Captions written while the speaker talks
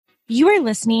You are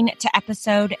listening to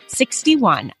episode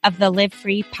 61 of the Live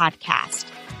Free podcast.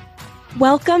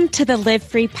 Welcome to the Live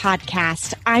Free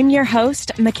podcast. I'm your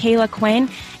host, Michaela Quinn,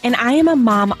 and I am a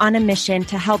mom on a mission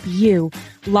to help you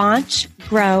launch,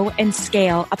 grow, and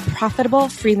scale a profitable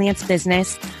freelance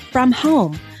business from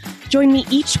home. Join me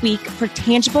each week for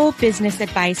tangible business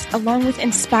advice along with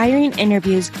inspiring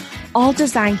interviews, all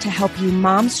designed to help you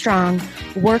mom strong,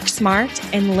 work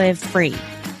smart, and live free.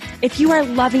 If you are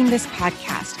loving this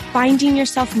podcast, finding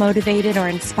yourself motivated or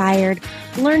inspired,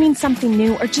 learning something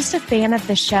new, or just a fan of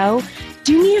the show,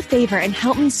 do me a favor and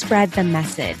help me spread the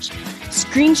message.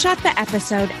 Screenshot the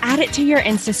episode, add it to your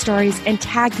Insta stories, and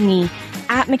tag me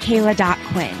at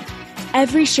Michaela.Quinn.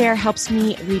 Every share helps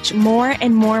me reach more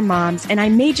and more moms, and I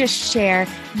may just share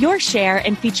your share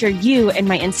and feature you in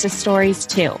my Insta stories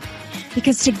too,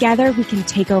 because together we can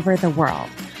take over the world.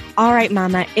 All right,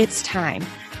 mama, it's time.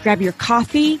 Grab your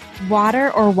coffee,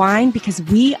 water, or wine because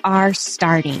we are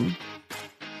starting.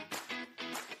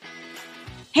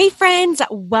 Hey friends,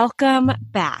 welcome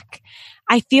back.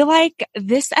 I feel like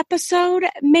this episode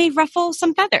may ruffle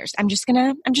some feathers. I'm just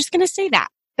gonna say that,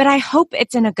 but I hope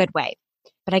it's in a good way.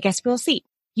 But I guess we'll see.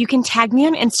 You can tag me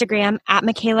on Instagram at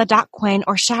Michaela.Quinn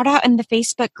or shout out in the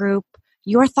Facebook group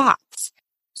your thoughts.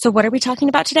 So what are we talking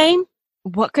about today?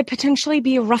 What could potentially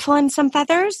be ruffling some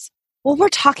feathers? Well, we're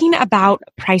talking about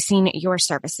pricing your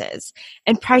services.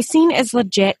 And pricing is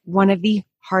legit one of the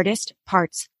hardest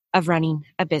parts of running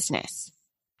a business.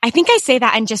 I think I say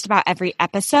that in just about every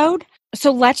episode.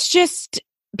 So let's just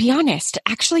be honest.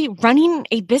 Actually, running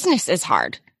a business is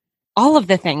hard. All of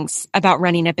the things about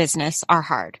running a business are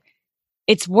hard.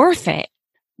 It's worth it,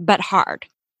 but hard.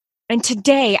 And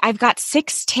today I've got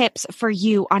 6 tips for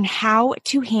you on how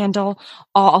to handle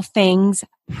all things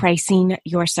pricing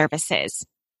your services.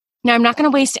 Now, I'm not going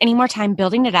to waste any more time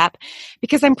building it up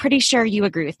because I'm pretty sure you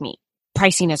agree with me.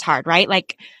 Pricing is hard, right?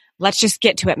 Like, let's just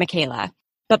get to it, Michaela.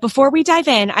 But before we dive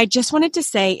in, I just wanted to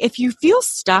say, if you feel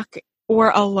stuck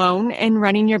or alone in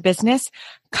running your business,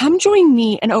 come join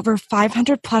me and over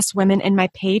 500 plus women in my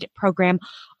paid program,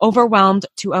 Overwhelmed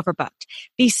to Overbooked.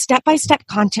 The step-by-step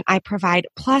content I provide,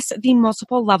 plus the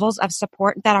multiple levels of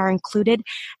support that are included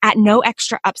at no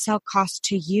extra upsell cost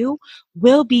to you,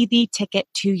 will be the ticket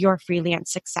to your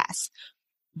freelance success.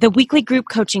 The weekly group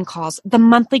coaching calls, the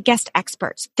monthly guest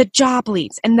experts, the job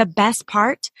leads, and the best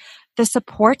part, the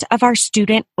support of our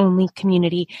student-only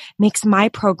community makes my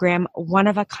program one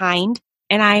of a kind,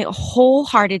 and I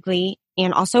wholeheartedly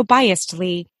and also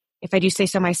biasedly, if I do say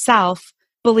so myself,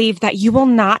 believe that you will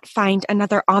not find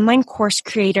another online course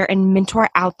creator and mentor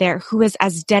out there who is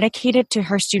as dedicated to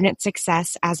her student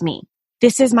success as me.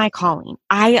 This is my calling.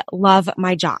 I love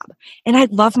my job and I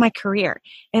love my career,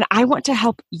 and I want to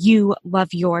help you love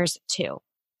yours too.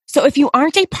 So if you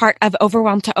aren't a part of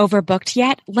Overwhelmed to Overbooked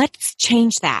yet, let's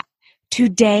change that.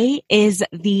 Today is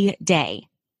the day.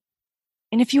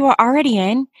 And if you are already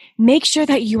in, make sure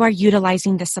that you are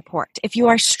utilizing the support. If you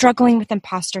are struggling with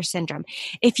imposter syndrome,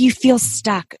 if you feel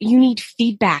stuck, you need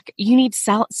feedback, you need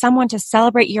someone to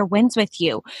celebrate your wins with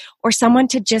you, or someone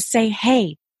to just say,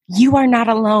 hey, you are not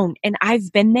alone and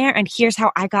I've been there and here's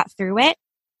how I got through it.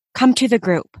 Come to the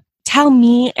group. Tell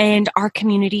me and our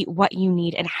community what you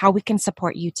need and how we can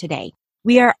support you today.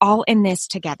 We are all in this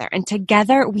together, and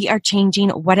together we are changing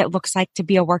what it looks like to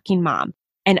be a working mom.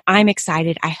 And I'm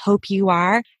excited. I hope you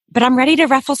are, but I'm ready to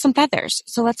ruffle some feathers.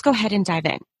 So let's go ahead and dive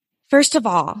in. First of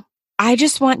all, I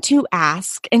just want to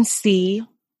ask and see,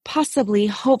 possibly,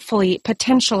 hopefully,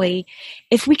 potentially,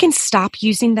 if we can stop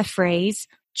using the phrase,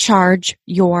 charge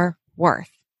your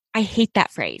worth. I hate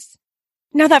that phrase.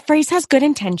 Now, that phrase has good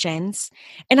intentions,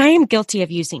 and I am guilty of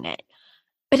using it,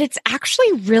 but it's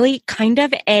actually really kind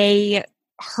of a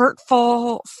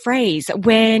hurtful phrase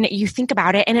when you think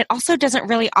about it, and it also doesn't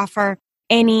really offer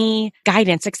any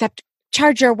guidance except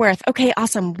charge your worth. Okay,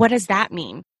 awesome. What does that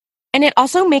mean? And it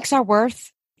also makes our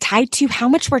worth tied to how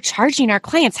much we're charging our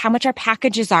clients, how much our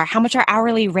packages are, how much our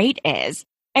hourly rate is.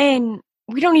 And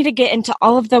we don't need to get into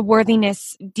all of the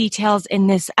worthiness details in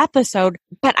this episode,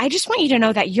 but I just want you to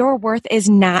know that your worth is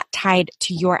not tied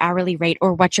to your hourly rate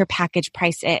or what your package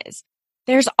price is.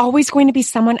 There's always going to be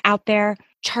someone out there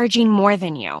charging more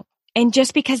than you. And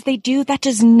just because they do, that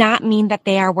does not mean that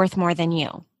they are worth more than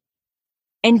you.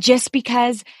 And just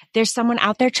because there's someone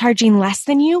out there charging less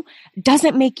than you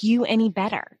doesn't make you any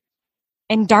better.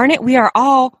 And darn it, we are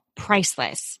all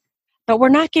priceless. But we're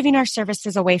not giving our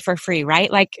services away for free, right?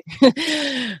 Like,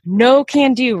 no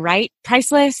can do, right?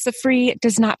 Priceless, free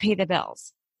does not pay the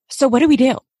bills. So what do we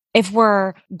do if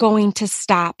we're going to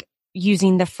stop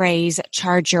using the phrase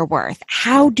charge your worth?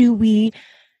 How do we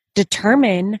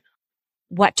determine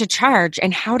what to charge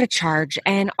and how to charge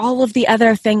and all of the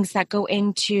other things that go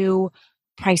into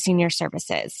pricing your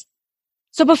services.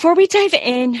 So before we dive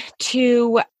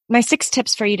into my 6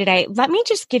 tips for you today, let me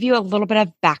just give you a little bit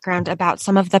of background about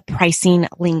some of the pricing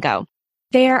lingo.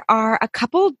 There are a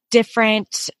couple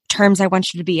different terms I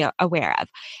want you to be aware of.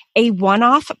 A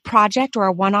one-off project or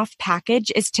a one-off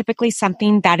package is typically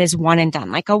something that is one and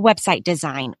done, like a website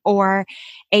design or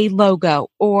a logo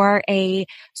or a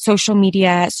social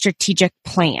media strategic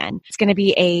plan. It's going to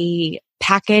be a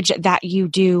package that you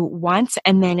do once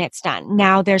and then it's done.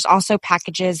 Now, there's also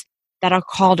packages that are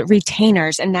called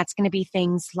retainers, and that's going to be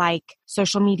things like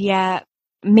social media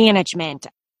management,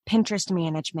 Pinterest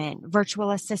management, virtual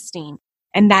assisting.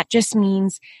 And that just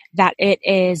means that it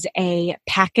is a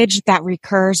package that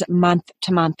recurs month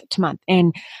to month to month.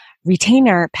 And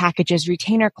retainer packages,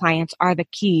 retainer clients are the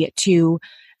key to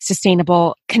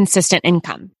sustainable, consistent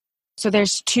income. So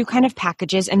there's 2 kind of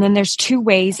packages, and then there's 2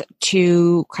 ways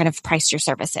to kind of price your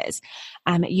services.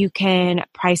 You can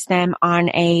price them on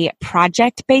a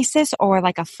project basis or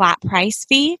like a flat price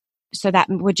fee. So that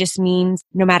would just mean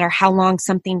no matter how long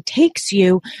something takes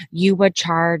you, you would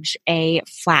charge a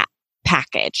flat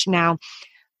package. Now,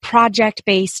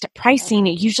 project-based pricing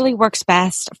usually works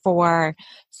best for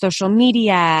social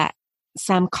media,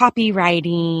 some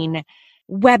copywriting,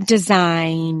 web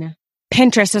design.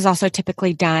 Pinterest is also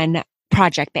typically done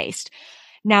project-based.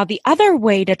 Now, the other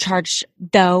way to charge,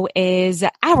 though, is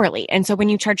hourly. And so when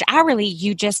you charge hourly,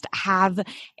 you just have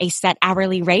a set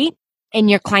hourly rate, and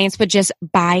your clients would just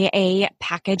buy a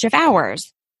package of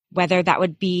hours, whether that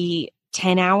would be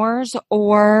 10 hours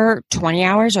or 20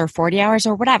 hours or 40 hours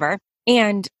or whatever.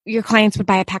 And your clients would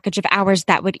buy a package of hours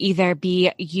that would either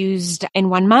be used in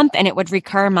 1 month and it would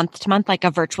recur month to month, like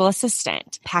a virtual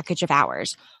assistant package of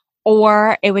hours.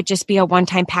 Or it would just be a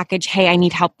one-time package. Hey, I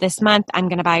need help this month. I'm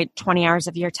going to buy 20 hours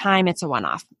of your time. It's a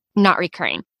one-off, not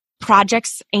recurring.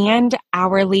 Projects and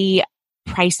hourly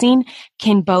pricing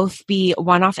can both be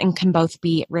one-off and can both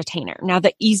be retainer. Now,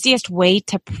 the easiest way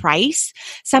to price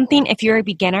something, if you're a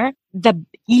beginner, the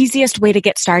easiest way to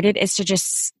get started is to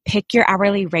just pick your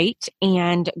hourly rate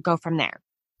and go from there.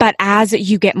 But as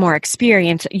you get more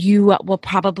experience, you will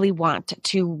probably want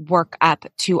to work up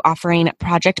to offering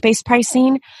project-based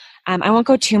pricing. I won't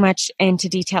go too much into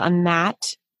detail on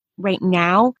that right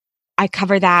now. I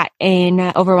cover that in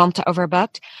Overwhelmed to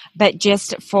Overbooked, but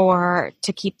just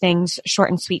to keep things short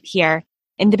and sweet here.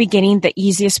 In the beginning, the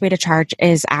easiest way to charge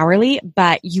is hourly,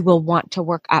 but you will want to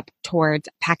work up towards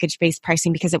package-based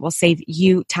pricing because it will save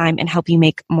you time and help you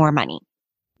make more money.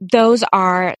 Those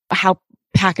are how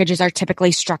packages are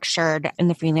typically structured in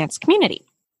the freelance community.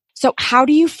 So how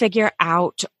do you figure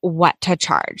out what to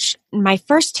charge? My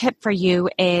first tip for you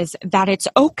is that it's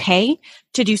okay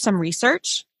to do some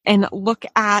research and look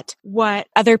at what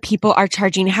other people are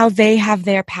charging, how they have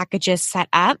their packages set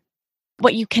up.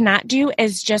 What you cannot do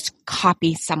is just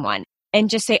copy someone and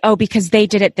just say, oh, because they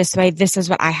did it this way, this is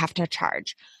what I have to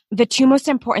charge. The 2 most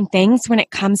important things when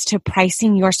it comes to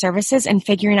pricing your services and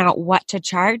figuring out what to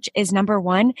charge is, number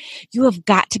 1, you have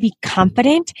got to be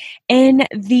confident in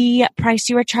the price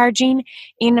you are charging.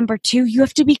 And number 2, you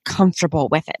have to be comfortable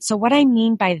with it. So what I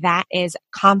mean by that is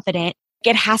confident.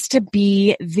 It has to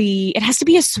be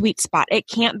a sweet spot. It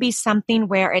can't be something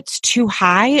where it's too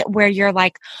high, where you're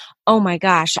like, oh my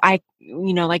gosh, like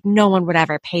no one would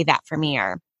ever pay that for me,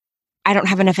 or I don't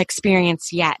have enough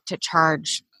experience yet to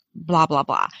charge blah, blah,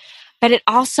 blah. But you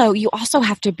also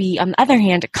have to be, on the other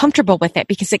hand, comfortable with it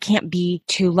because it can't be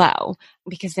too low,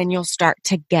 because then you'll start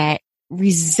to get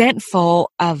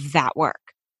resentful of that work.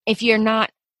 If you're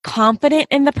not confident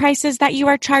in the prices that you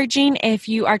are charging, if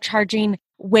you are charging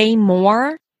way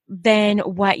more than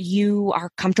what you are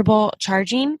comfortable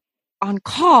charging on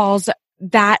calls,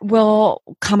 that will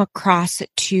come across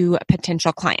to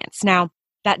potential clients. Now,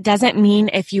 that doesn't mean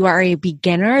if you are a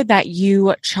beginner that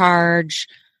you charge,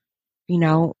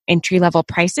 entry-level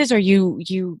prices or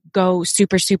you go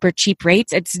super, super cheap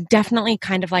rates. It's definitely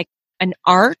kind of like an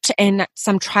art and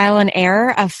some trial and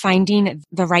error of finding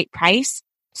the right price.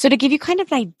 So to give you kind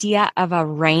of an idea of a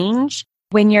range,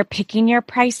 when you're picking your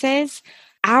prices,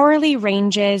 hourly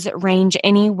ranges range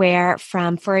anywhere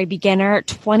from, for a beginner,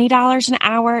 $20 an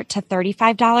hour to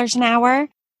 $35 an hour.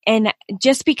 And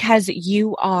just because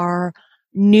you are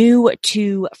new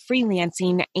to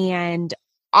freelancing and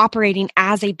operating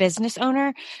as a business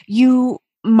owner, you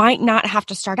might not have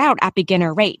to start out at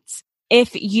beginner rates.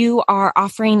 If you are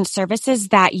offering services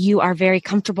that you are very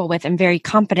comfortable with and very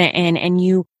confident in,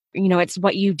 and it's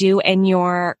what you do in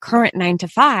your current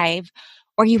 9-to-5,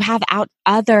 or you have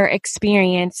other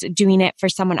experience doing it for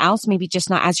someone else, maybe just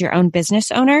not as your own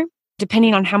business owner,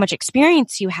 depending on how much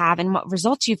experience you have and what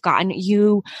results you've gotten,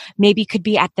 you maybe could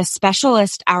be at the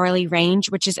specialist hourly range,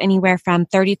 which is anywhere from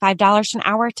 $35 an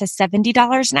hour to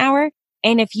 $70 an hour.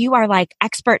 And if you are like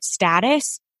expert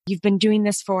status, you've been doing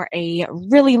this for a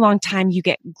really long time, you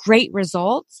get great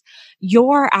results,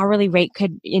 your hourly rate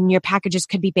could, in your packages,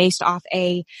 could be based off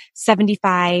a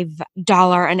 $75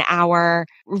 an hour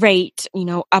rate,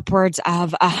 upwards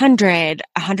of 100,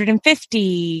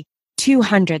 150,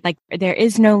 200. Like there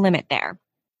is no limit there.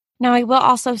 Now, I will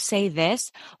also say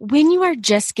this, when you are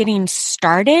just getting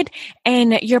started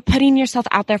and you're putting yourself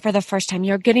out there for the first time,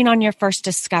 you're getting on your first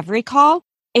discovery call,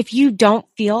 if you don't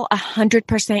feel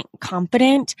 100%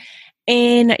 confident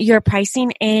in your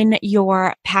pricing, in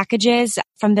your packages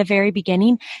from the very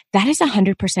beginning, that is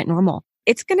 100% normal.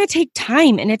 It's going to take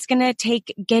time, and it's going to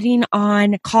take getting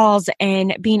on calls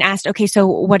and being asked, okay, so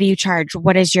what do you charge?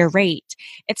 What is your rate?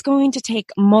 It's going to take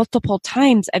multiple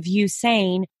times of you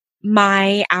saying,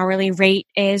 my hourly rate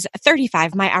is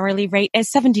 $35. My hourly rate is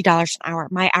 $70 an hour.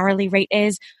 My hourly rate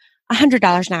is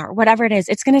 $100 an hour, whatever it is.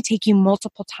 It's going to take you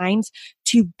multiple times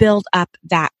to build up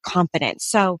that confidence.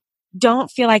 So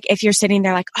don't feel like if you're sitting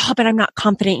there like, oh, but I'm not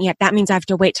confident yet, that means I have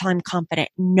to wait till I'm confident.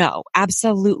 No,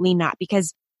 absolutely not,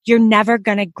 because you're never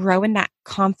going to grow in that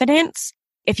confidence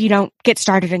if you don't get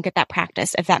started and get that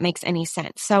practice, if that makes any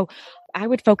sense. So I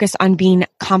would focus on being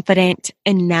confident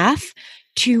enough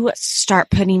to start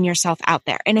putting yourself out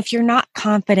there. And if you're not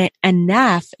confident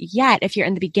enough yet, if you're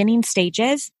in the beginning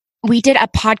stages, we did a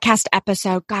podcast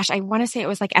episode. Gosh, I want to say it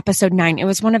was like episode 9. It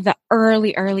was one of the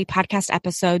early podcast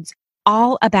episodes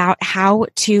all about how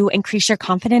to increase your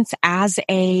confidence as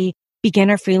a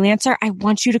beginner freelancer. I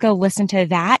want you to go listen to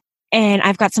that. And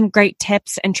I've got some great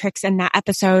tips and tricks in that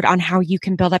episode on how you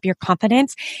can build up your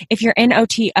confidence. If you're in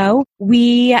OTO,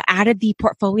 we added the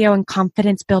Portfolio and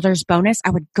Confidence Builders bonus.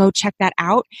 I would go check that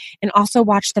out, and also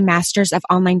watch the Masters of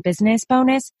Online Business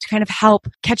bonus to kind of help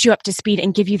catch you up to speed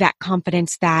and give you that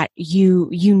confidence that you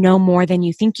know more than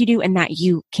you think you do and that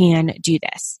you can do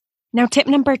this. Now, tip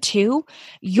number 2,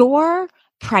 your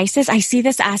prices. I see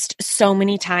this asked so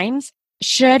many times.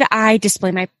 Should I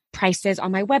display my prices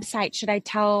on my website? Should I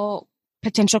tell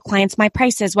potential clients my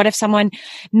prices? What if someone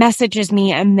messages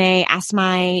me and they ask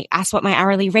what my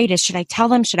hourly rate is? Should I tell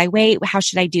them? Should I wait? How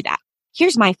should I do that?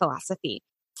 Here's my philosophy.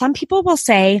 Some people will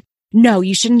say, no,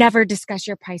 you should never discuss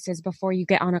your prices before you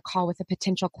get on a call with a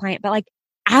potential client. But like,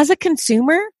 as a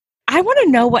consumer, I want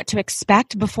to know what to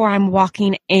expect before I'm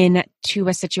walking into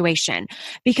a situation.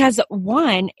 Because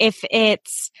one, if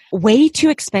it's way too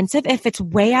expensive, if it's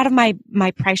way out of my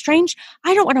price range,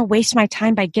 I don't want to waste my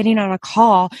time by getting on a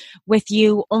call with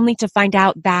you only to find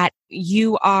out that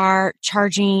you are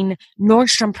charging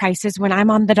Nordstrom prices when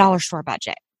I'm on the dollar store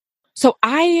budget. So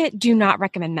I do not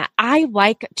recommend that. I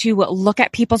like to look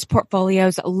at people's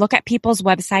portfolios, look at people's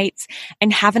websites,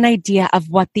 and have an idea of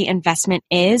what the investment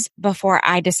is before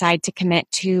I decide to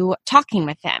commit to talking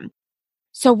with them.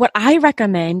 So what I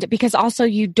recommend, because also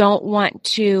you don't want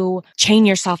to chain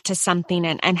yourself to something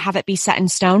and have it be set in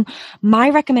stone, my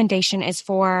recommendation is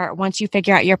for once you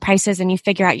figure out your prices and you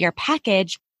figure out your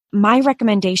package, my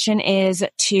recommendation is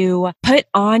to put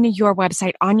on your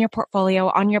website, on your portfolio,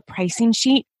 on your pricing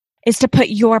sheet, is to put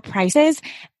your prices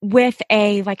with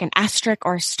an asterisk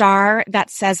or star that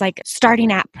says like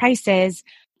starting at prices,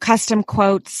 custom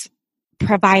quotes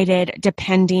provided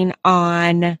depending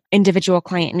on individual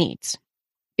client needs.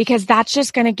 Because that's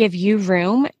just going to give you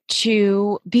room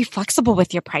to be flexible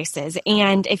with your prices.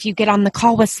 And if you get on the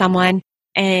call with someone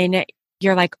and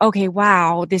you're like, okay,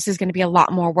 wow, this is going to be a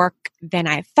lot more work than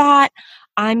I thought,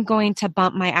 I'm going to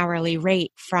bump my hourly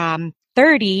rate from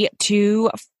 30 to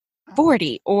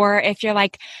 40. Or if you're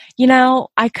like,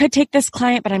 I could take this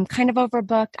client, but I'm kind of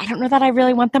overbooked. I don't know that I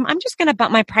really want them. I'm just going to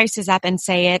bump my prices up and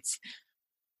say it's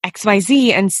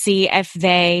XYZ and see if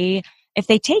they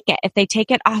take it. If they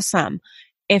take it, awesome.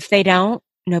 If they don't,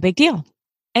 no big deal.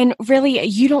 And really,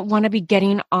 you don't want to be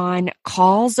getting on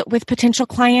calls with potential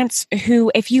clients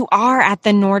who, if you are at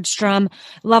the Nordstrom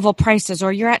level prices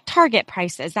or you're at Target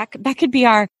prices, that could be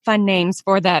our fun names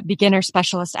for the beginner,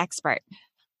 specialist, expert.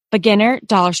 Beginner,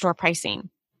 dollar store pricing.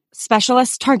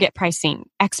 Specialist, Target pricing.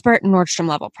 Expert, Nordstrom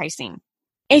level pricing.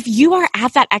 If you are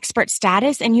at that expert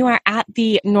status and you are at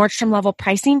the Nordstrom level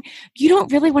pricing, you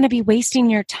don't really want to be wasting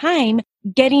your time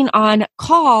getting on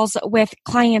calls with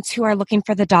clients who are looking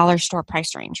for the dollar store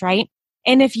price range, right?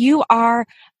 And if you are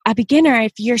a beginner,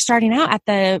 if you're starting out at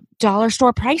the dollar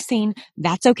store pricing,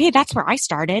 that's okay. That's where I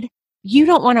started. You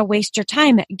don't want to waste your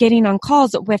time getting on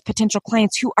calls with potential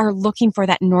clients who are looking for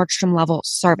that Nordstrom level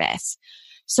service.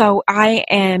 So I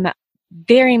am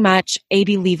very much a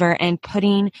believer in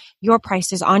putting your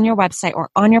prices on your website or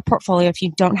on your portfolio if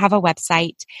you don't have a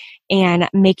website, and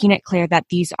making it clear that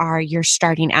these are your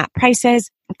starting at prices.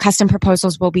 Custom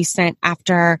proposals will be sent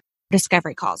after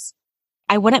discovery calls.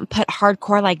 I wouldn't put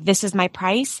hardcore like this is my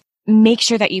price. Make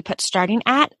sure that you put starting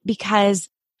at, because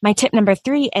my tip number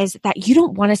 3 is that you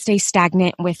don't want to stay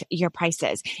stagnant with your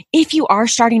prices. If you are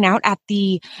starting out at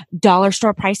the dollar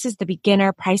store prices, the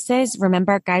beginner prices,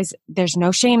 remember guys, there's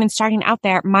no shame in starting out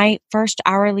there. My first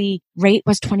hourly rate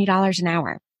was $20 an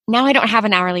hour. Now I don't have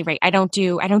an hourly rate. I don't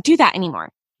do that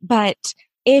anymore. But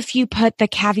if you put the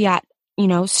caveat,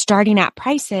 starting at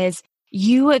prices,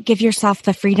 you give yourself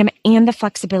the freedom and the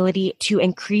flexibility to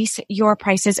increase your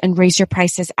prices and raise your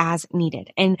prices as needed.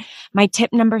 And my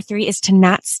tip number 3 is to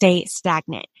not stay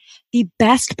stagnant. The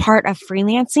best part of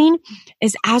freelancing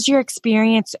is as your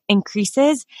experience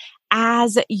increases,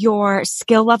 as your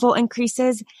skill level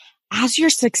increases, as your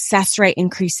success rate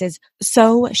increases,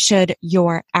 so should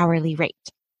your hourly rate.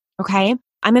 Okay?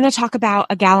 I'm going to talk about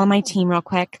a gal on my team real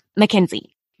quick,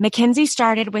 Mackenzie. Mackenzie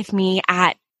started with me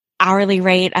at hourly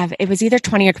rate of, it was either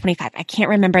 20 or 25. I can't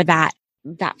remember that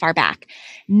far back.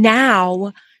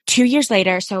 Now, 2 years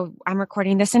later, so I'm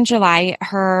recording this in July,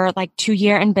 her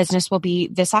 2-year in business will be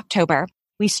this October.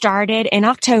 We started in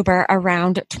October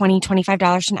around $20,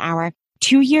 $25 an hour.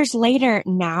 2 years later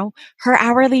now, her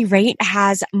hourly rate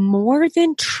has more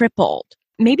than tripled.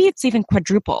 Maybe it's even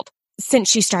quadrupled since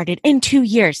she started in 2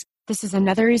 years. This is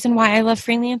another reason why I love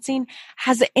freelancing.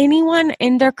 Has anyone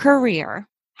in their career,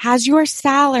 has your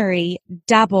salary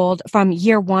doubled from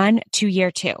year 1 to year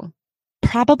 2?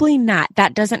 Probably not.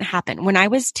 That doesn't happen. When I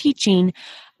was teaching,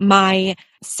 my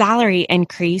salary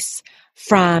increase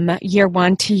from year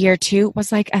 1 to year 2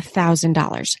 was like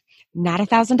 $1,000. Not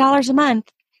 $1,000 a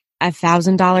month,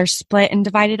 $1,000 split and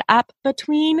divided up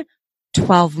between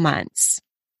 12 months.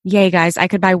 Yay, guys. I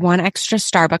could buy one extra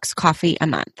Starbucks coffee a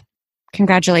month.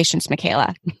 Congratulations,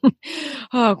 Michaela.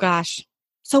 Oh, gosh.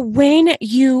 So when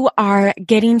you are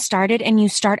getting started and you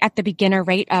start at the beginner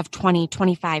rate of 20,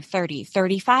 25, 30,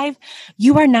 35,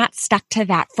 you are not stuck to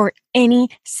that for any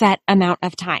set amount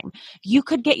of time. You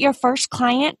could get your first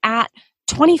client at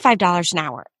 $25 an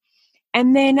hour.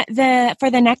 And then for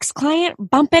the next client,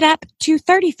 bump it up to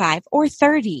 35 or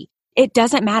 30. It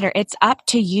doesn't matter. It's up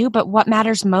to you. But what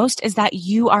matters most is that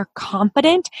you are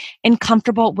confident and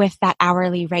comfortable with that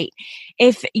hourly rate.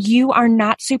 If you are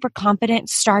not super confident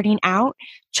starting out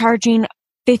charging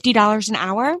 $50 an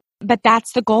hour, but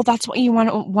that's the goal, that's what you want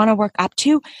to work up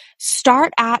to,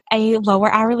 start at a lower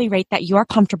hourly rate that you are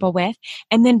comfortable with,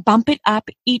 and then bump it up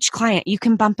each client. You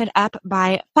can bump it up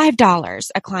by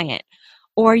 $5 a client,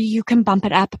 or you can bump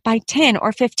it up by 10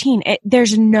 or 15.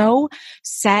 There's no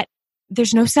set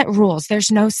rules.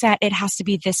 There's no set, it has to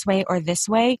be this way or this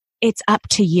way. It's up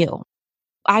to you.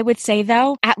 I would say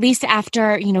though, at least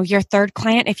after, your third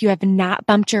client, if you have not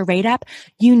bumped your rate up,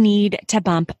 you need to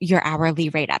bump your hourly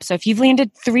rate up. So if you've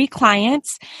landed 3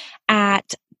 clients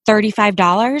at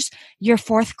 $35, your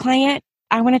fourth client,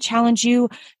 I want to challenge you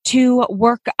to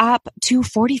work up to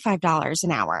 $45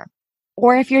 an hour.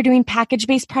 Or if you're doing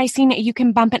package-based pricing, you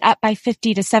can bump it up by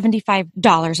 $50 to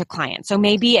 $75 a client. So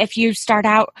maybe if you start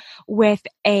out with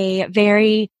a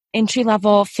very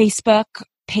entry-level Facebook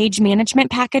page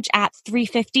management package at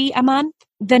 $350 a month,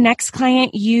 the next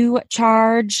client you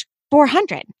charge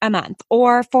 $400 a month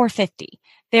or $450.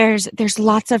 There's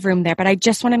lots of room there, but I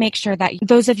just want to make sure that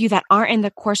those of you that aren't in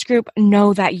the course group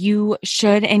know that you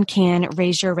should and can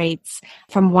raise your rates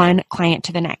from one client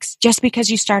to the next. Just because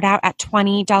you start out at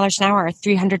 $20 an hour or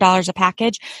 $300 a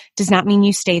package does not mean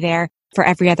you stay there for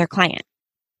every other client.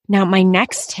 Now, my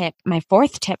next tip, my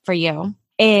fourth tip for you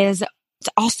is it's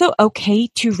also okay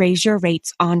to raise your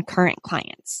rates on current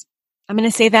clients. I'm going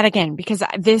to say that again because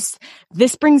this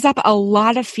brings up a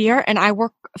lot of fear, and I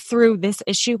work through this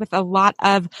issue with a lot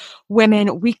of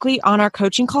women weekly on our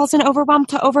coaching calls in Overwhelmed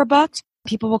to Overbooked.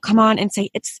 People will come on and say,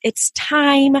 it's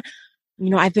time.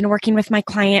 I've been working with my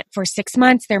client for 6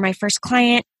 months. They're my first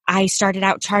client. I started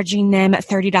out charging them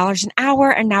 $30 an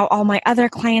hour, and now all my other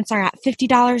clients are at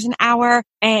 $50 an hour,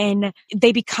 and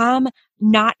they become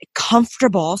not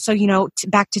comfortable. So,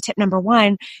 back to tip number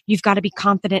 1, you've got to be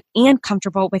confident and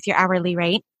comfortable with your hourly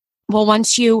rate. Well,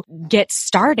 once you get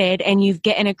started and you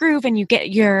get in a groove and you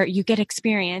get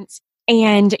experience,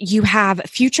 and you have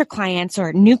future clients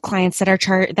or new clients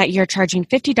that you're charging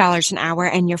 $50 an hour,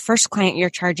 and your first client you're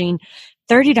charging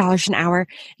 $30 an hour,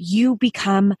 you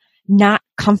become not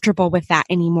comfortable with that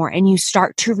anymore. And you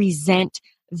start to resent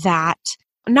that,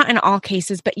 not in all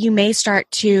cases, but you may start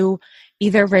to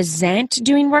either resent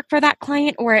doing work for that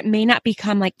client, or it may not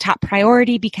become like top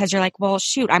priority because you're like, well,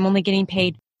 shoot, I'm only getting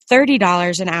paid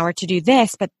 $30 an hour to do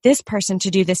this, but this person to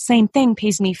do the same thing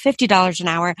pays me $50 an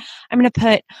hour. I'm going to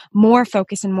put more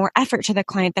focus and more effort to the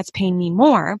client that's paying me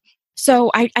more.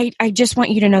 So I just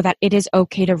want you to know that it is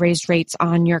okay to raise rates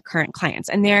on your current clients.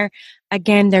 And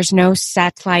there's no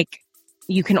set, like,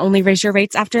 you can only raise your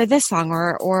rates after this long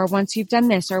or once you've done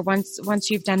this or once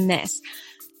you've done this.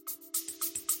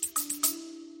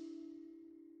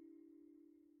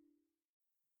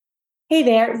 Hey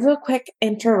there, real quick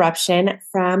interruption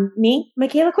from me,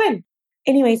 Michaela Quinn.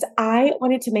 Anyways, I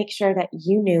wanted to make sure that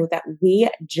you knew that we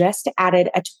just added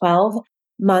a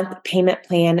 12-month payment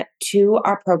plan to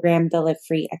our program, the Live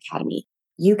Free Academy.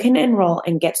 You can enroll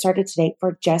and get started today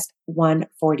for just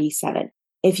 $147.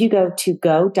 If you go to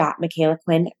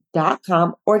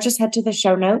go.michaelaquinn.com or just head to the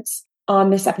show notes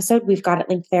on this episode, we've got it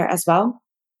linked there as well.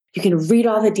 You can read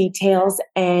all the details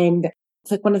and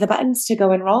click one of the buttons to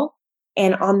go enroll.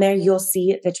 And on there, you'll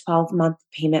see the 12-month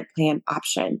payment plan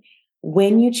option.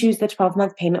 When you choose the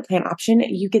 12-month payment plan option,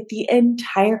 you get the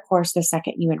entire course the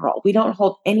second you enroll. We don't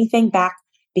hold anything back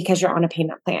because you're on a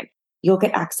payment plan. You'll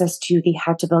get access to the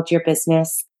How to Build Your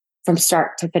Business from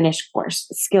Start to Finish course,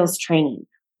 skills training,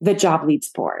 the job leads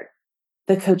board,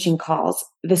 the coaching calls,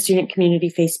 the student community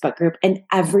Facebook group, and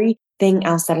everything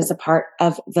else that is a part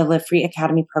of the Live Free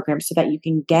Academy program so that you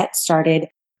can get started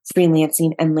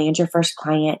freelancing and land your first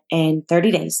client in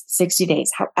 30 days, 60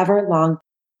 days, however long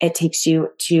it takes you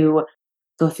to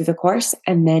go through the course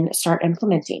and then start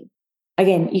implementing.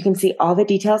 Again, you can see all the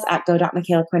details at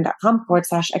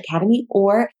go.michaelaquinn.com/academy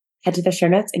or head to the show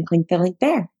notes and click the link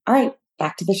there. All right,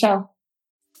 back to the show.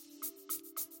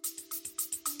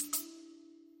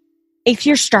 If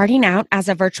you're starting out as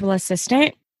a virtual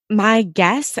assistant, my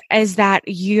guess is that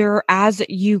as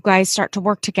you guys start to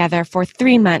work together for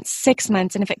 3 months, 6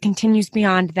 months, and if it continues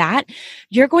beyond that,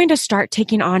 you're going to start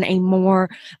taking on a more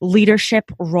leadership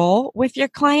role with your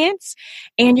clients,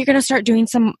 and you're going to start doing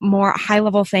some more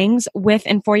high-level things with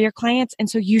and for your clients, and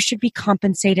so you should be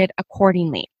compensated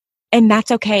accordingly. And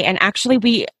that's okay. And actually,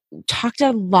 we talked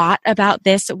a lot about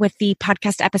this with the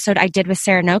podcast episode I did with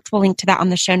Sarah Noakes. We'll link to that on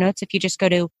the show notes if you just go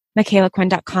to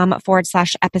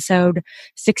michaelaquinn.com/episode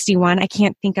 61. I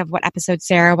can't think of what episode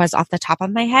Sarah was off the top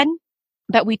of my head,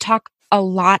 but we talk a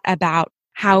lot about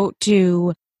how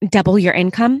to double your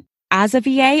income as a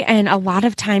VA. And a lot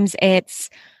of times it's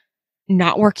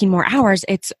not working more hours.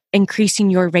 It's increasing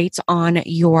your rates on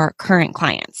your current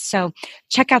clients. So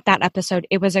check out that episode.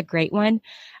 It was a great one.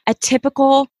 A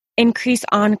typical increase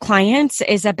on clients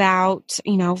is about,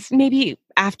 maybe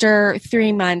after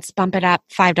 3 months, bump it up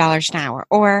 $5 an hour,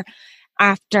 or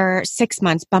after 6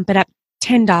 months, bump it up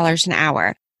 $10 an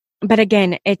hour. But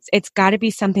again, it's got to be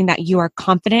something that you are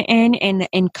confident in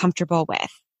and comfortable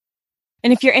with.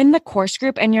 And if you're in the course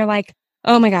group and you're like,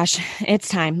 oh my gosh, it's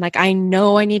time. Like, I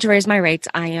know I need to raise my rates.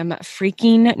 I am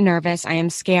freaking nervous. I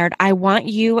am scared. I want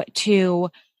you to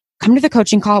come to the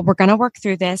coaching call. We're going to work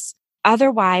through this.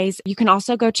 Otherwise, you can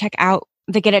also go check out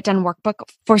the Get It Done workbook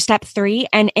for step 3.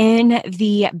 And in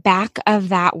the back of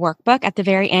that workbook, at the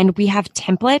very end, we have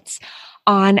templates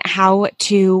on how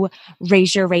to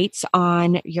raise your rates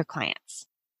on your clients.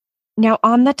 Now,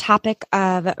 on the topic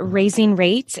of raising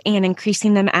rates and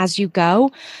increasing them as you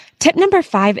go, tip number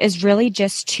 5 is really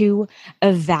just to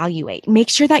evaluate. Make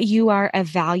sure that you are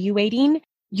evaluating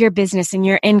your business and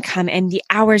your income and the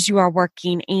hours you are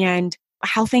working and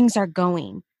how things are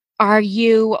going. Are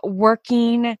you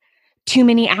working too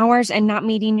many hours and not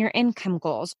meeting your income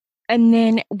goals? And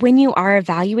then when you are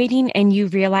evaluating and you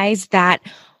realize that,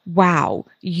 wow,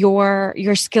 your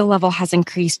skill level has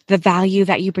increased, the value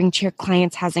that you bring to your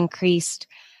clients has increased,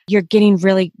 you're getting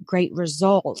really great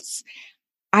results,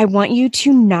 I want you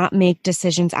to not make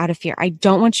decisions out of fear. I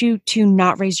don't want you to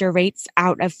not raise your rates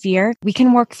out of fear. We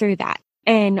can work through that.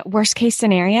 And worst case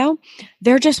scenario,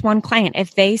 they're just one client.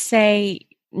 If they say,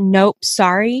 nope,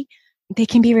 sorry, they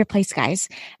can be replaced, guys.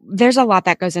 There's a lot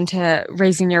that goes into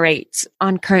raising your rates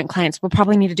on current clients. We'll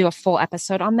probably need to do a full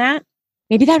episode on that.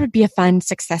 Maybe that would be a fun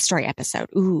success story episode.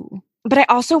 Ooh. But I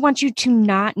also want you to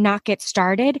not get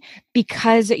started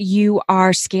because you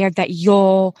are scared that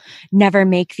you'll never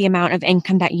make the amount of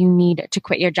income that you need to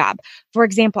quit your job. For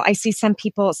example, I see some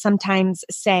people sometimes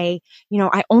say,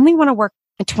 I only want to work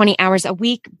 20 hours a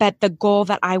week, but the goal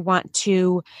that I want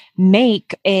to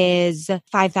make is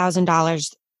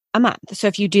 $5,000 a month. So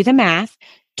if you do the math,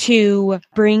 to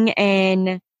bring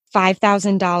in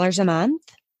 $5,000 a month,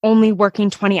 only working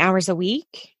 20 hours a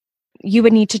week, you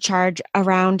would need to charge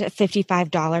around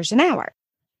 $55 an hour.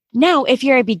 Now, if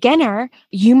you're a beginner,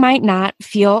 you might not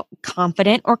feel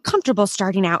confident or comfortable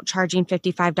starting out charging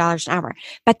 $55 an hour,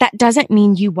 but that doesn't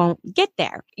mean you won't get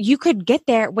there. You could get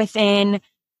there within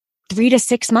 3 to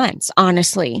 6 months,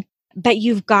 honestly. But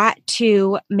you've got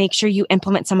to make sure you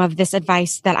implement some of this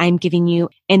advice that I'm giving you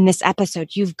in this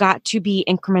episode. You've got to be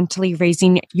incrementally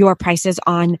raising your prices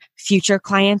on future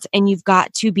clients, and you've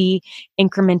got to be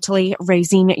incrementally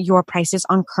raising your prices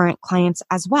on current clients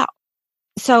as well.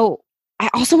 So I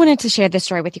also wanted to share this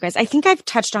story with you guys. I think I've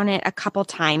touched on it a couple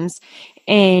times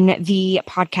in the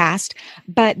podcast,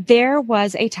 but there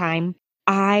was a time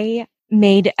I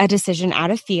made a decision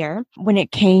out of fear when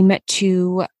it came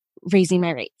to raising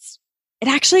my rates. It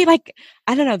actually,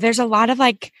 I don't know, there's a lot of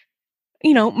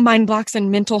mind blocks and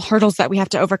mental hurdles that we have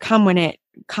to overcome when it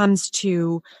comes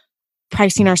to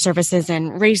pricing our services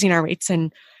and raising our rates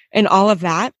and all of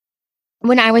that.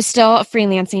 When I was still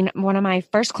freelancing, one of my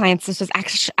first clients, this was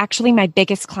actually my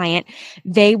biggest client.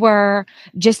 This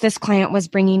client was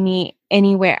bringing me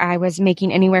anywhere. I was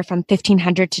making anywhere from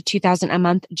 $1,500 to $2,000 a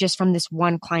month just from this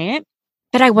one client.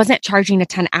 But I wasn't charging a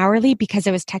ton hourly because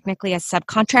it was technically a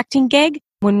subcontracting gig.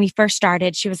 When we first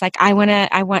started, she was like, I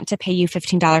want to pay you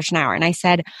 $15 an hour. And I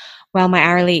said, well, my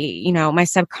hourly, my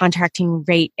subcontracting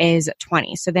rate is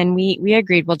 20. So then we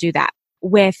agreed we'll do that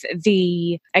with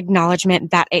the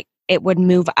acknowledgement that it would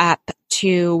move up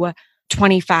to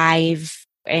 25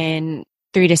 in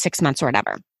 3 to 6 months or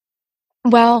whatever.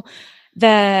 Well,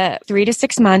 the 3 to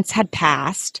 6 months had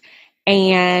passed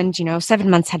and, 7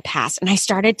 months had passed, and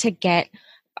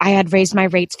I had raised my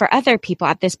rates for other people.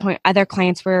 At this point, other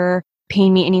clients were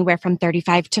paying me anywhere from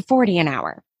 35 to 40 an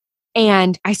hour.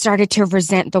 And I started to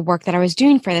resent the work that I was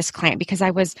doing for this client because I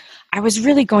was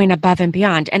really going above and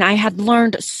beyond. And I had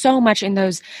learned so much in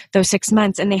those 6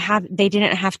 months, and they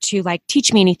didn't have to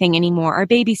teach me anything anymore or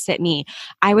babysit me.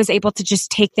 I was able to just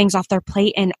take things off their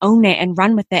plate and own it and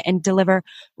run with it and deliver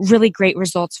really great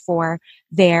results for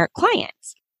their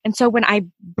clients. And so when I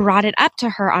brought it up to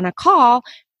her on a call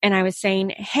and I was saying,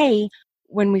 hey,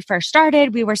 when we first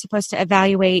started, we were supposed to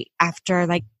evaluate after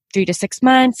 3 to 6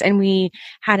 months, and we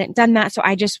hadn't done that. So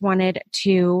I just wanted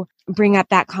to bring up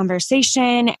that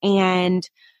conversation, and,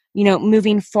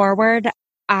 moving forward,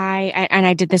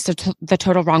 I did this the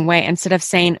total wrong way. Instead of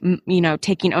saying,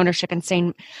 taking ownership and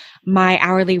saying my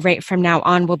hourly rate from now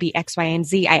on will be X, Y, and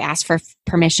Z, I asked for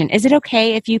permission. Is it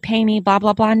okay if you pay me blah,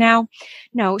 blah, blah now?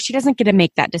 No, she doesn't get to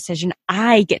make that decision.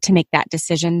 I get to make that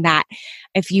decision that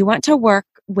if you want to work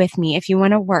with me, if you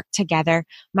want to work together,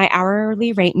 my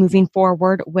hourly rate moving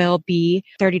forward will be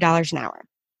 $30 an hour.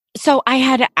 So I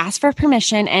had asked for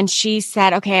permission, and she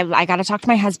said, okay, I got to talk to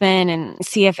my husband and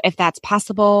see if that's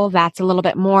possible. That's a little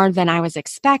bit more than I was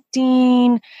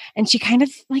expecting. And she kind of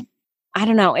I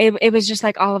don't know. It was just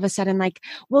all of a sudden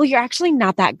well, you're actually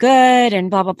not that good and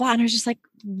blah, blah, blah. And I was just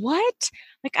what?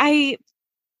 I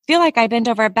feel like I bent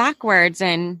over backwards,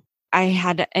 and I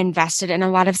had invested in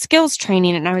a lot of skills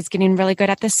training, and I was getting really good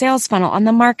at the sales funnel on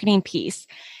the marketing piece,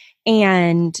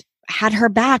 and had her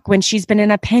back when she's been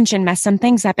in a pinch and messed some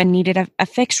things up and needed a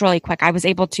fix really quick. I was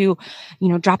able to,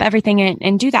 drop everything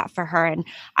and do that for her. And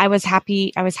I was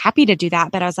happy to do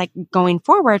that. But I was going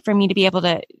forward, for me to be able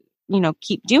to,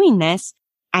 keep doing this,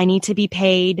 I need to be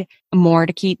paid more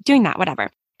to keep doing that, whatever.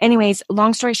 Anyways,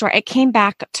 long story short, it came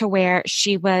back to where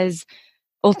she was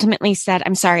ultimately said,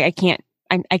 I'm sorry, I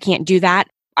can't do that.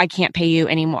 I can't pay you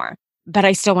anymore, but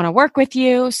I still want to work with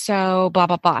you. So blah,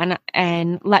 blah, blah.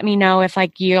 And let me know if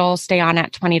you'll stay on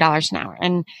at $20 an hour.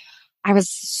 And I was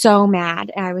so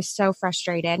mad, and I was so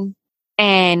frustrated,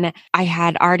 and I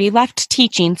had already left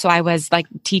teaching. So I was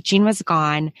teaching was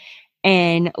gone,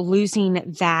 and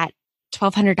losing that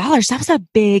 $1,200. That was a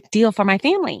big deal for my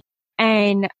family.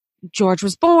 And George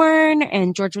was born,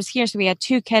 and George was here. So we had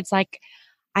 2 kids.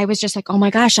 I was just oh my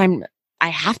gosh, I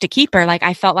have to keep her.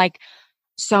 I felt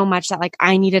so much that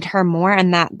I needed her more,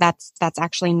 and that's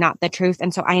actually not the truth.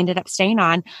 And so I ended up staying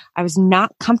on. I was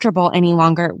not comfortable any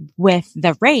longer with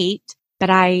the rate, but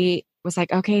I was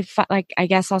okay, I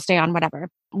guess I'll stay on, whatever.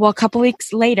 Well, a couple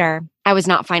weeks later, I was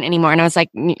not fine anymore. And I was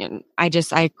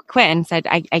I quit and said,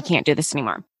 I can't do this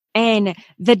anymore. And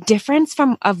the difference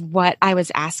of what I was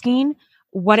asking,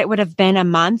 what it would have been a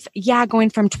month. Yeah. Going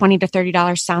from $20 to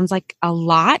 $30 sounds like a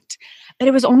lot, but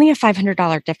it was only a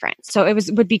 $500 difference. So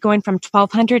would be going from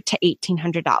 $1,200 to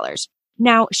 $1,800.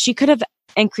 Now, she could have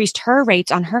increased her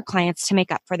rates on her clients to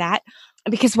make up for that,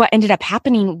 because what ended up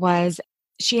happening was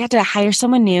she had to hire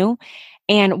someone new.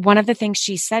 And one of the things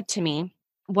she said to me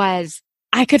was,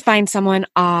 I could find someone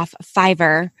off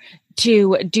Fiverr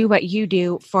to do what you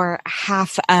do for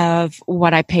half of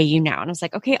what I pay you now. And I was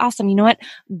okay, awesome. You know what?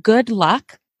 Good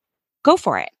luck. Go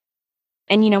for it.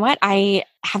 And you know what? I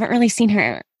haven't really seen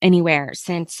her anywhere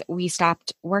since we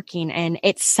stopped working. And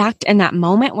it sucked in that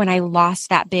moment when I lost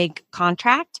that big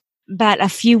contract. But a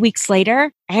few weeks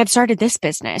later, I had started this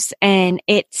business and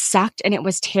it sucked and it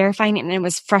was terrifying and it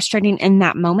was frustrating in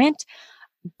that moment.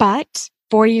 But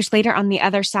 4 years later, on the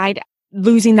other side,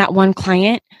 losing that one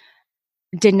client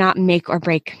did not make or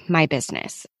break my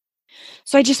business.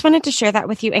 So I just wanted to share that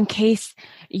with you in case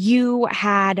you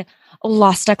had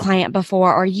lost a client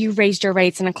before or you raised your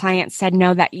rates and a client said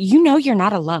no, that you know you're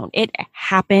not alone. It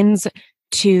happens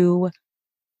to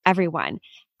everyone.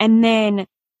 And then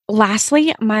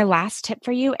lastly, my last tip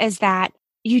for you is that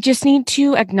you just need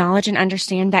to acknowledge and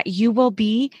understand that you will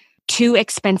be too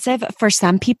expensive for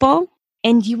some people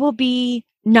and you will be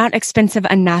not expensive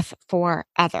enough for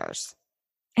others.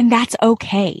 And that's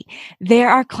okay. There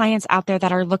are clients out there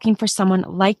that are looking for someone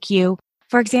like you.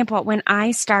 For example, when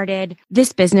I started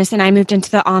this business and I moved into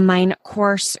the online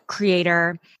course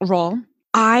creator role,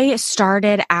 I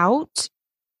started out,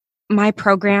 my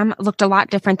program looked a lot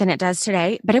different than it does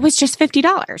today, but it was just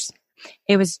 $50.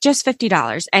 It was just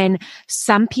 $50. And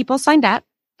some people signed up,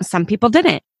 some people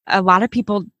didn't. A lot of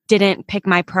people didn't pick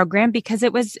my program because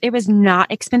it was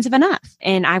not expensive enough.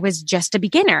 And I was just a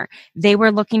beginner. They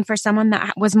were looking for someone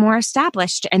that was more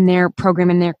established in their program,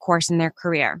 in their course, in their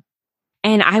career.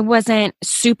 And I wasn't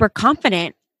super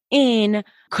confident in,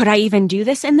 could I even do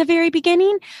this in the very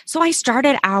beginning? So I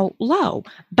started out low.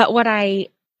 But what I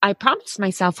promised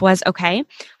myself was, okay,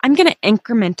 I'm going to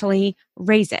incrementally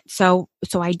raise it. So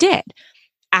I did.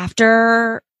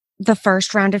 After the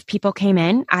first round of people came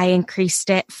in, I increased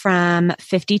it from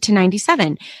 50 to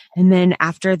 97. And then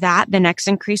after that, the next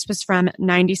increase was from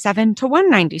 97 to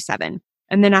 197.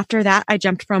 And then after that, I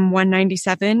jumped from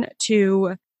 197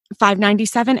 to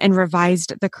 597 and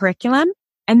revised the curriculum.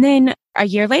 And then a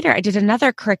year later, I did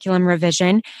another curriculum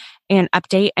revision and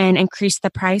update and increased the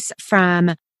price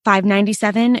from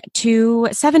 597 to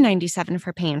 797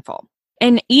 for Pay in Full.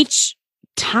 And each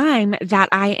time that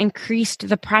I increased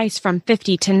the price from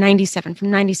 50 to 97,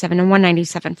 from 97 to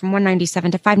 197, from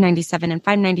 197 to 597 and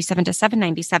 597 to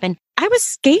 797, I was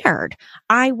scared.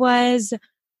 I was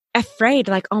afraid,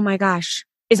 like, oh my gosh,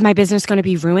 is my business going to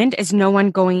be ruined? Is no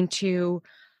one going to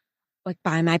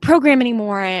buy my program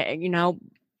anymore?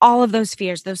 All of those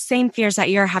fears, those same fears that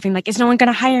you're having, like, is no one going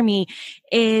to hire me?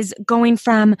 Is going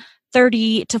from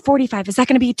 30 to 45, is that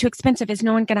going to be too expensive? Is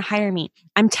no one going to hire me?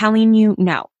 I'm telling you,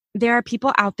 no. There are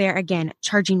people out there, again,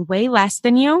 charging way less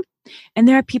than you, and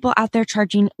there are people out there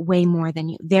charging way more than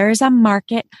you. There is a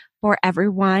market for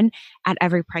everyone at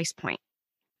every price point.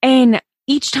 And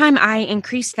each time I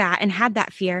increased that and had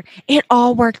that fear, it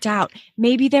all worked out.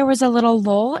 Maybe there was a little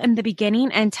lull in the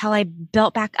beginning until I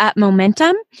built back up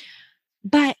momentum,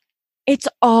 but it's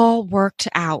all worked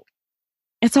out.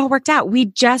 It's all worked out. We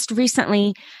just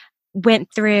recently went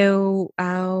through,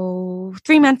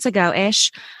 3 months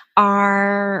ago-ish,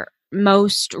 our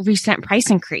most recent price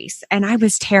increase. And I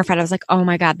was terrified. I was like, oh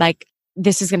my God,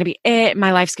 this is going to be it.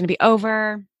 My life's going to be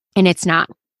over. And it's not.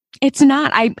 It's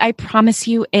not. I promise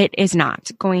you, it is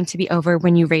not going to be over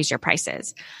when you raise your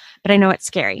prices. But I know it's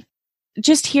scary.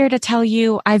 Just here to tell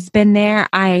you, I've been there.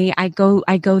 I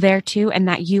go there too, and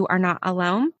that you are not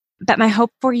alone. But my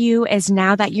hope for you is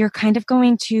now that you're kind of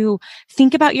going to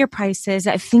think about your prices,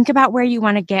 think about where you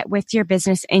want to get with your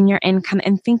business and your income,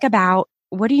 and think about,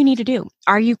 what do you need to do?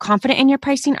 Are you confident in your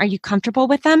pricing? Are you comfortable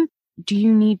with them? Do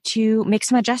you need to make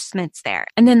some adjustments there?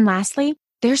 And then lastly,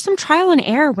 there's some trial and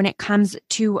error when it comes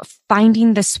to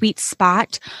finding the sweet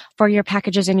spot for your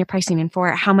packages and your pricing and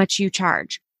for how much you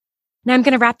charge. Now I'm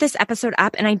going to wrap this episode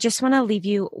up, and I just want to leave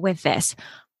you with this.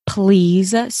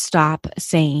 Please stop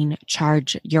saying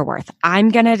charge your worth. I'm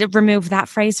going to remove that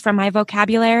phrase from my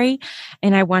vocabulary,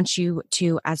 and I want you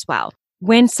to as well.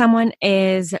 When someone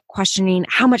is questioning,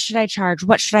 how much should I charge?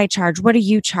 What should I charge? What do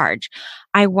you charge?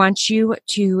 I want you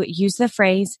to use the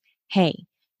phrase, hey,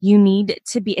 you need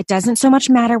to be, it doesn't so much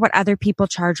matter what other people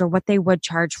charge or what they would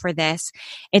charge for this.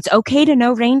 It's okay to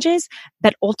know ranges,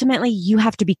 but ultimately you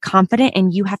have to be confident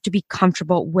and you have to be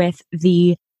comfortable with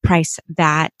the price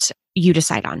that you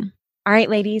decide on. All right,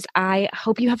 ladies, I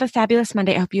hope you have a fabulous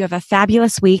Monday. I hope you have a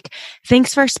fabulous week.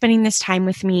 Thanks for spending this time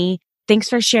with me. Thanks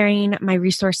for sharing my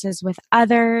resources with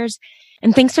others.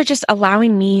 And thanks for just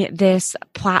allowing me this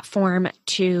platform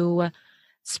to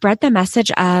spread the message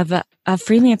of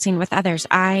freelancing with others.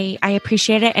 I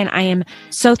appreciate it. And I am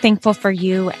so thankful for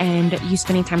you and you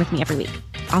spending time with me every week.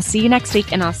 I'll see you next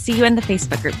week, and I'll see you in the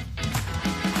Facebook group.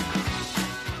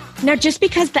 Now, just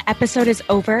because the episode is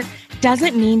over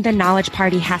doesn't mean the knowledge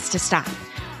party has to stop.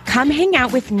 Come hang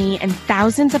out with me and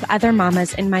thousands of other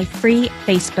mamas in my free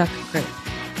Facebook group.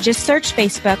 Just search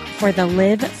Facebook for the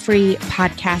Live Free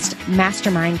Podcast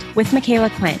Mastermind with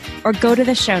Michaela Quinn, or go to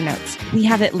the show notes. We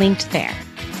have it linked there.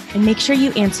 And make sure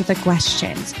you answer the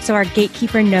questions so our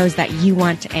gatekeeper knows that you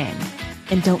want in.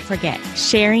 And don't forget,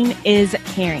 sharing is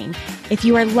caring. If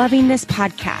you are loving this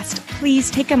podcast, please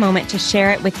take a moment to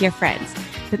share it with your friends.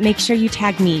 But make sure you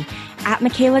tag me at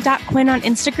Michaela.Quinn on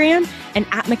Instagram and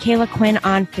at Michaela Quinn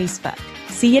on Facebook.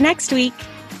 See you next week.